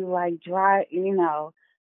into, like,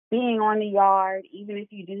 being on the yard, even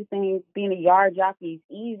if you do things, being a yard jockey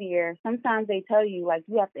is easier. Sometimes they tell you, like,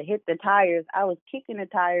 you have to hit the tires. I was kicking the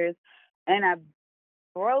tires and I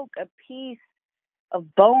broke a piece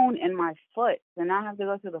of bone in my foot, and I have to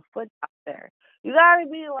go to the foot doctor. You gotta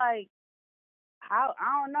be like, how?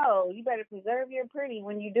 I don't know. You better preserve your pretty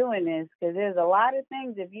when you're doing this, because there's a lot of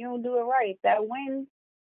things, if you don't do it right, that wind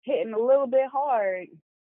hitting a little bit hard,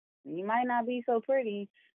 you might not be so pretty.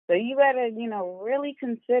 So you better, really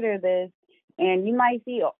consider this. And you might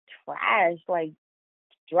see trash, like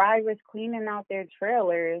drivers cleaning out their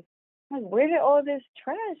trailers. Like, where did all this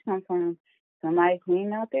trash come from? Somebody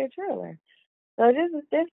cleaning out their trailer. So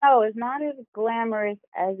no, it's not as glamorous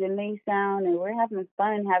as it may sound, and we're having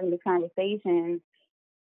fun having the conversation.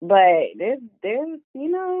 But it's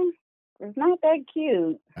not that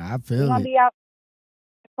cute. I You're feel gonna it. be out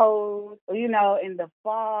cold, in the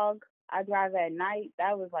fog. I drive at night.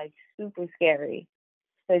 That was like super scary.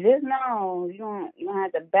 So just know you don't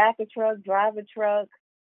have to back a truck, drive a truck,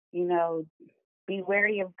 be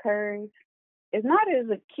wary of curves. It's not as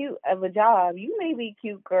cute of a job. You may be a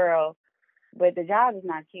cute girl, but the job is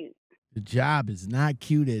not cute. The job is not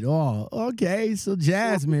cute at all. Okay, so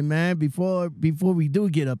Jasmine, man, before we do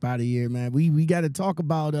get up out of here, man, we got to talk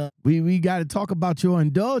about we got to talk about your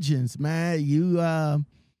indulgence, man. You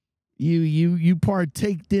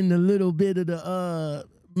partaked in a little bit of the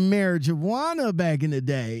marijuana back in the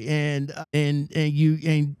day, and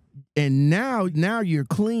now you're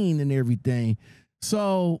clean and everything.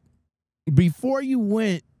 So before you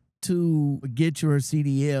went to get your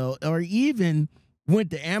CDL, or even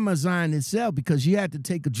went to Amazon itself, because you had to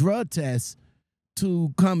take a drug test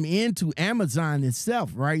to come into Amazon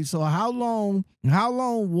itself, right? So how long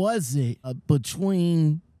was it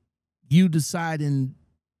between you deciding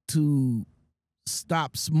to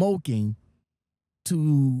stop smoking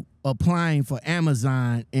to applying for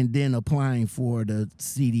Amazon and then applying for the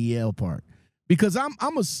CDL part? Because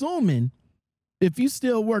I'm assuming if you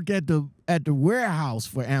still work at the warehouse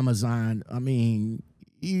for Amazon, I mean,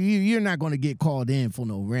 you're not going to get called in for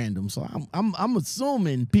no random. So I'm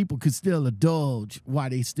assuming people could still indulge while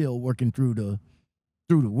they still working through the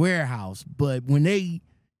warehouse. But when they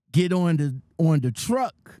get on the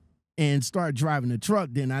truck and start driving the truck,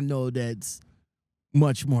 then I know that's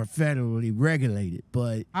much more federally regulated.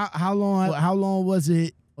 But how long was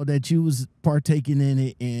it that you was partaking in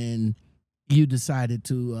it and you decided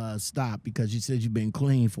to stop? Because you said you've been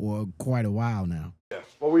clean for quite a while now.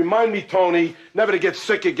 Well, remind me, Tony, never to get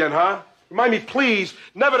sick again, huh? Remind me, please,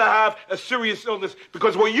 never to have a serious illness,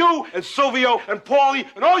 because when you and Silvio and Paulie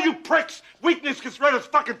and all you pricks, weakness gets rid of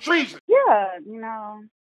fucking treason. Yeah,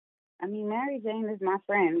 Mary Jane is my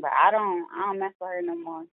friend, but I don't mess with her no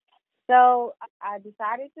more. So I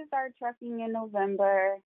decided to start trucking in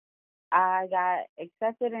November. I got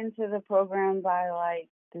accepted into the program by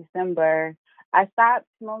December. I stopped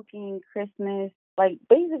smoking Christmas,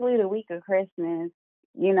 basically the week of Christmas,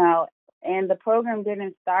 and the program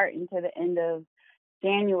didn't start until the end of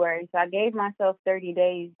January. So I gave myself 30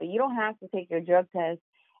 days, but you don't have to take your drug test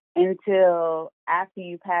until after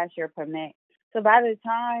you pass your permit. So by the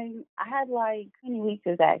time I had how many weeks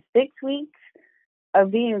is that? 6 weeks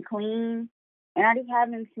of being clean, and I just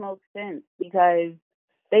haven't smoked since, because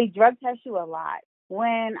they drug test you a lot.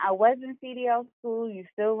 When I was in CDL school, you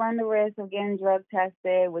still run the risk of getting drug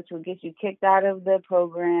tested, which will get you kicked out of the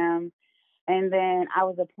program. And then I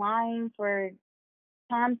was applying for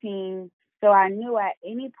Tomping, so I knew at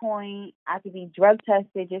any point I could be drug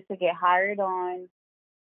tested just to get hired on.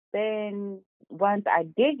 Then once I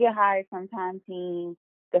did get hired from Tomping,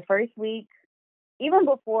 the first week, even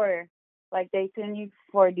before, they send you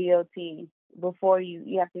for DOT before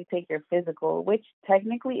you have to take your physical, which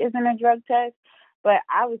technically isn't a drug test, but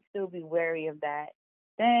I would still be wary of that.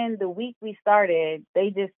 Then the week we started, they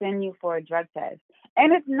just send you for a drug test.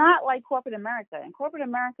 And it's not like corporate America. In corporate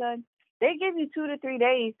America, they give you 2 to 3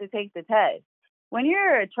 days to take the test. When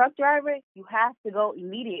you're a truck driver, you have to go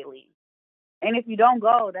immediately. And if you don't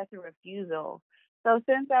go, that's a refusal. So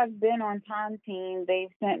since I've been on Time Team,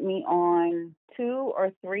 they've sent me on 2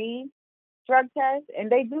 or 3 drug tests, and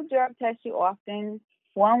they do drug test you often.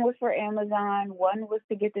 One was for Amazon, one was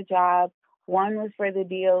to get the job, one was for the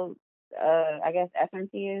deal, I guess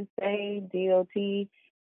FMC is say, DOT.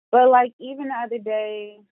 But even the other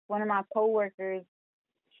day, one of my coworkers,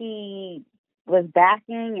 he was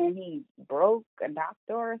backing and he broke a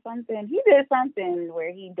doctor or something. He did something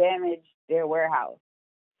where he damaged their warehouse,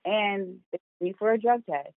 and they sent me for a drug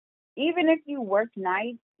test. Even if you work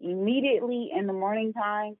nights, immediately in the morning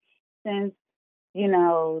time, since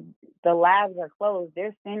the labs are closed,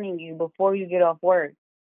 they're sending you before you get off work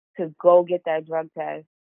to go get that drug test.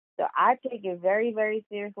 So I take it very, very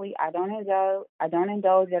seriously. I don't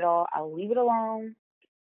indulge at all. I leave it alone.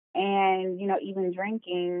 And even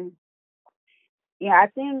drinking, Yeah, I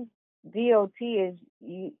think DOT is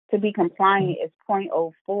to be compliant is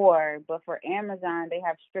 .04, but for Amazon they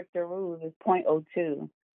have stricter rules. It's .02.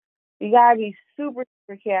 You gotta be super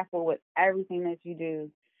super careful with everything that you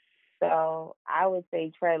do. So I would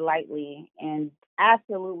say tread lightly and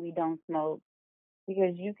absolutely don't smoke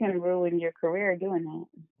because you can ruin your career doing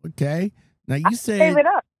that. Okay. Now you said Save it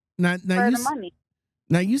up now for you the money.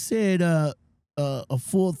 now you said a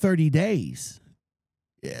full 30 days.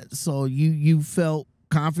 Yeah, so you felt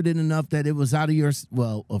confident enough that it was out of your,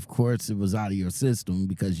 well, of course it was out of your system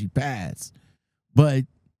because you passed. But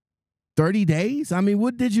 30 days? I mean,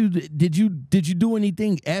 what did you do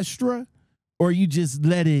anything extra, or you just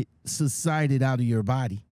let it subside out of your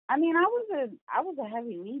body? I mean, I was a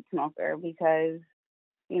heavy weed smoker because,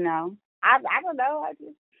 you know, I don't know,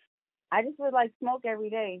 I just would like smoke every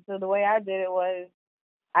day. So the way I did it was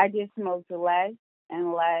I just smoked less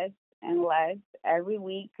and less and less every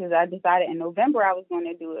week because I decided in November I was going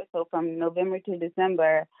to do it. So from November to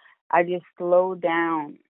December, I just slowed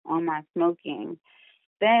down on my smoking.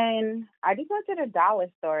 Then I just went to the dollar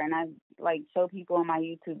store and I like show people in my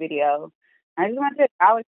YouTube video. I just went to the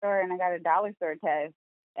dollar store and I got a dollar store test.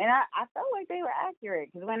 And I felt like they were accurate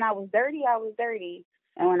because when I was dirty, I was dirty.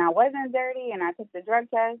 And when I wasn't dirty and I took the drug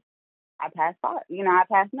test, I passed I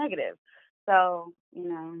passed negative. So,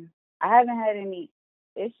 I haven't had any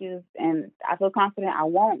issues and I feel confident I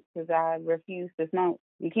won't because I refuse to smoke.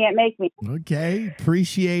 You can't make me. Okay.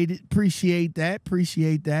 Appreciate it. Appreciate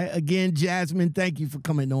that. Again, Jasmine, thank you for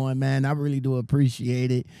coming on, man. I really do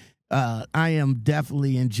appreciate it. I am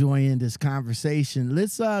definitely enjoying this conversation.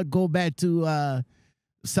 Let's go back to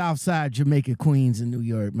Southside Jamaica, Queens, and New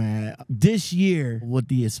York, man. This year,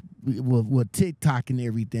 with TikTok and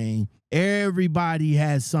everything, everybody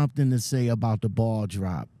has something to say about the ball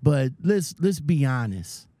drop. But let's be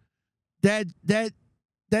honest. That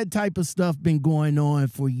type of stuff been going on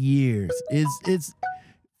for years. It's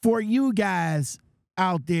for you guys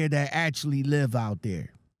out there that actually live out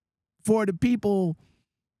there. For the people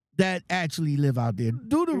that actually live out there,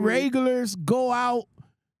 do the regulars go out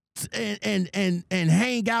and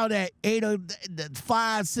hang out at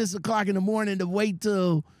 5, 6 o'clock in the morning to wait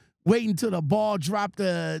until the ball drop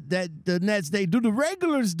the next day? Do the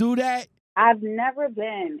regulars do that? I've never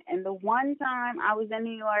been. And the one time I was in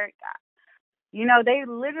New York, they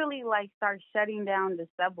literally start shutting down the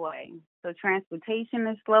subway. So transportation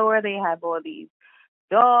is slower. They have all these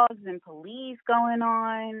dogs and police going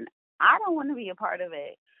on. I don't want to be a part of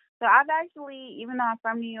it. So I've actually, even though I'm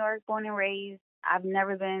from New York, born and raised, I've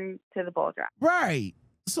never been to the ball drop. Right.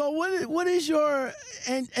 So what is your,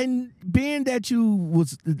 and being that you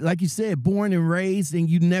was, like you said, born and raised and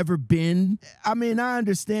you never been, I mean, I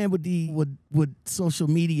understand with social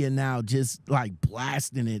media now just like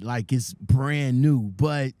blasting it like it's brand new,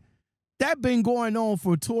 but that been going on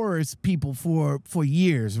for tourist people for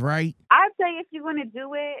years, right? I'd say if you're going to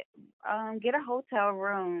do it, get a hotel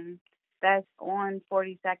room that's on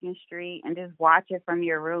 42nd Street and just watch it from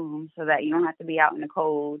your room so that you don't have to be out in the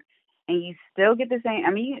cold and you still get the same.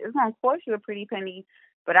 I mean, it's going to cost you a pretty penny,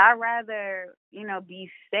 but I'd rather,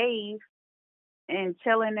 be safe and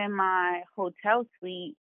chilling in my hotel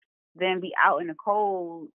suite than be out in the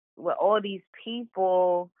cold with all these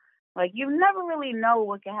people. Like, you never really know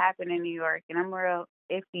what can happen in New York, and I'm real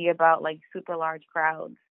iffy about, super large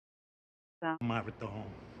crowds. So. I'm out at the home.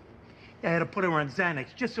 I had to put her on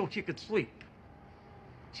Xanax just so she could sleep.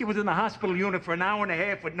 She was in the hospital unit for an hour and a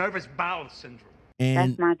half with nervous bowel syndrome.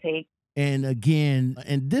 That's my take. And again,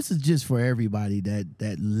 and this is just for everybody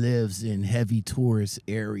that lives in heavy tourist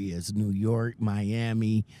areas, New York,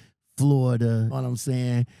 Miami, Florida, you know what I'm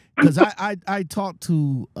saying? Because I talked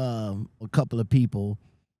to a couple of people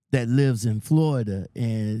that lives in Florida,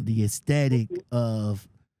 and the aesthetic of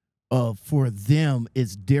for them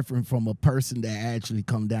is different from a person that actually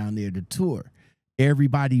come down there to tour.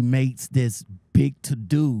 Everybody makes this big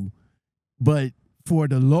to-do, but for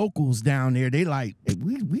the locals down there, they like, hey,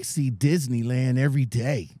 we see Disneyland every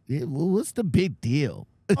day. What's the big deal?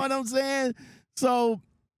 You know what I'm saying? So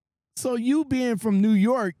you being from New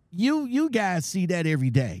York, you guys see that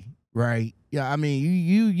every day, right? Yeah, I mean,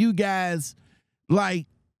 you guys like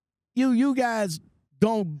you guys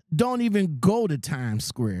don't even go to Times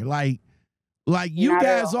Square. Like you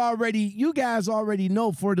guys already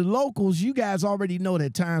know, for the locals, you guys already know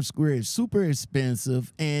that Times Square is super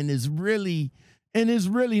expensive and is really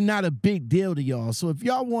not a big deal to y'all. So if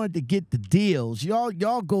y'all wanted to get the deals,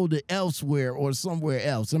 y'all go to elsewhere or somewhere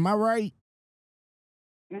else. Am I right?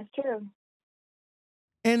 That's true.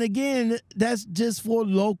 And again, that's just for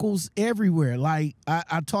locals everywhere. Like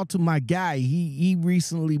I talked to my guy. He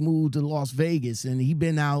recently moved to Las Vegas, and he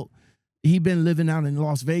been out he been living out in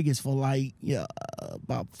Las Vegas for like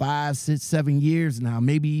about 5, 6, 7 years now,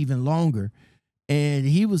 maybe even longer. And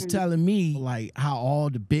he was telling me like how all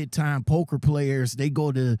the big time poker players, they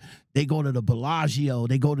go to the Bellagio,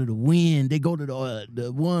 they go to the Wynn, they go to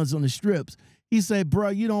the ones on the strips. He said, bro,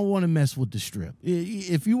 you don't want to mess with the strip.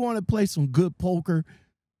 If you want to play some good poker,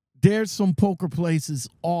 there's some poker places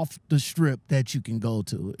off the strip that you can go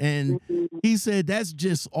to. And he said that's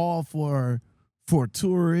just all for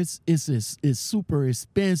tourists. It's super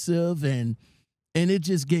expensive and it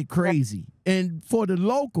just get crazy. And for the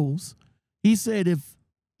locals, he said if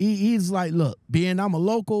he's like, look, being I'm a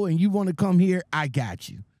local and you want to come here, I got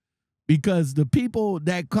you. Because the people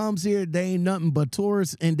that comes here, they ain't nothing but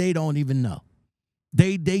tourists and they don't even know.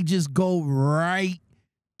 They just go right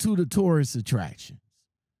to the tourist attractions.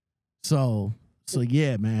 So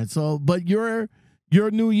yeah, man. So but your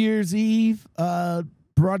New Year's Eve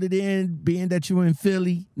brought it in, being that you were in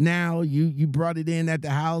Philly now, you brought it in at the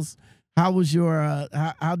house. How was your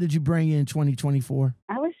how did you bring in 2024?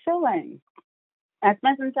 I was chilling. I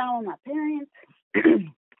spent some time with my parents.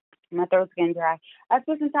 My throat's getting dry. I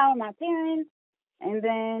spent some time with my parents, and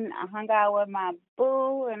then I hung out with my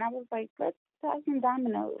boo, and I was like, let's have some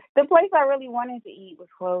Domino's. The place I really wanted to eat was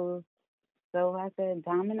closed, so I said,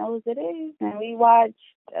 Domino's it is. And we watched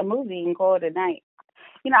a movie and called it a night.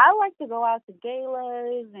 You know, I like to go out to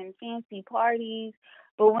galas and fancy parties,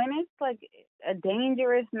 but when it's like a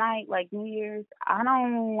dangerous night like New Year's, I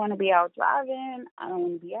don't want to be out driving. I don't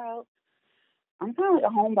want to be out. I'm kind of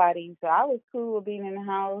like a homebody, so I was cool with being in the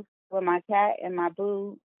house with my cat and my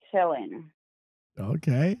boo chilling.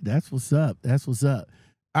 Okay, that's what's up. That's what's up.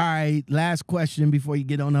 All right, last question before you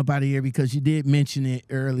get on up out of here, because you did mention it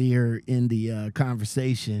earlier in the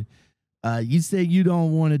conversation. You said you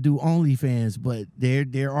don't want to do OnlyFans, but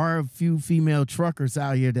there are a few female truckers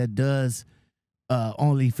out here that does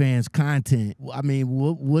OnlyFans content. I mean,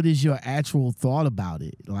 what is your actual thought about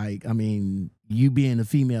it? Like, I mean, you being a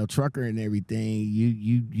female trucker and everything,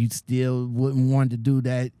 you still wouldn't want to do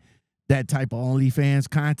that type of OnlyFans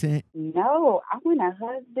content? No, I want a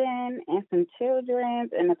husband and some children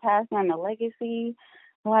and to pass on the legacy.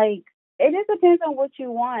 Like, it just depends on what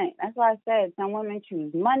you want. That's why I said some women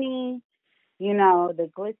choose money, you know, the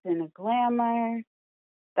glitz and the glamour.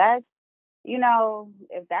 That's, you know,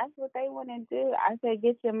 if that's what they want to do, I say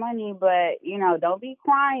get your money, but, you know, don't be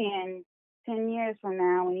crying 10 years from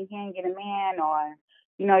now when you can't get a man or,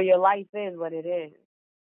 you know, your life is what it is.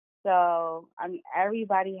 So, I mean,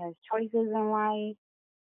 everybody has choices in life.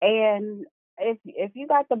 And if you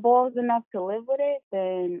got the balls enough to live with it,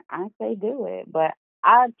 then I say do it. But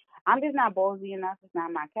I'm just not ballsy enough. It's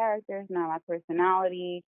not my character. It's not my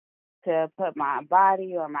personality to put my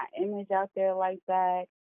body or my image out there like that.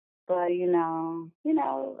 But, you know,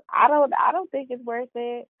 I don't think it's worth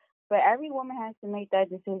it. But every woman has to make that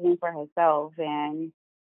decision for herself. And,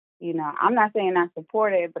 you know, I'm not saying I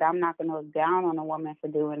support it, but I'm not going to look down on a woman for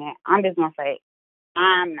doing it. I'm just going to say,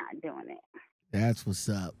 I'm not doing it. That's what's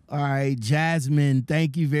up. All right, Jasmine,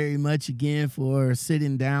 thank you very much again for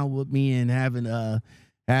sitting down with me and having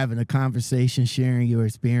a conversation, sharing your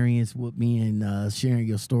experience with me and sharing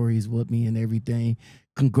your stories with me and everything.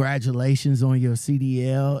 Congratulations on your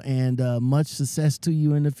CDL and much success to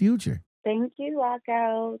you in the future. Thank you,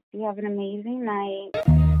 Lockout. You have an amazing night.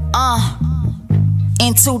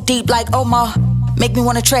 In too deep like Omar. Make me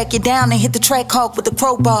wanna track you down and hit the track hawk with the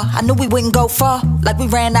crowbar. I knew we wouldn't go far, like we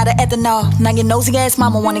ran out of ethanol. Now your nosy ass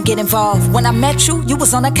mama wanna get involved. When I met you, you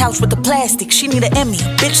was on the couch with the plastic. She need an Emmy,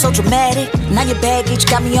 bitch so dramatic. Now your baggage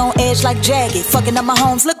got me on edge like Jagged. Fucking up my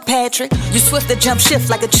homes, look Patrick. You swift to jump shift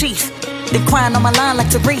like a chief. Been crying on my line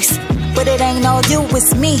like Therese. But it ain't all you,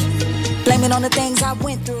 it's me. Blame it on the things I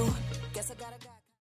went through.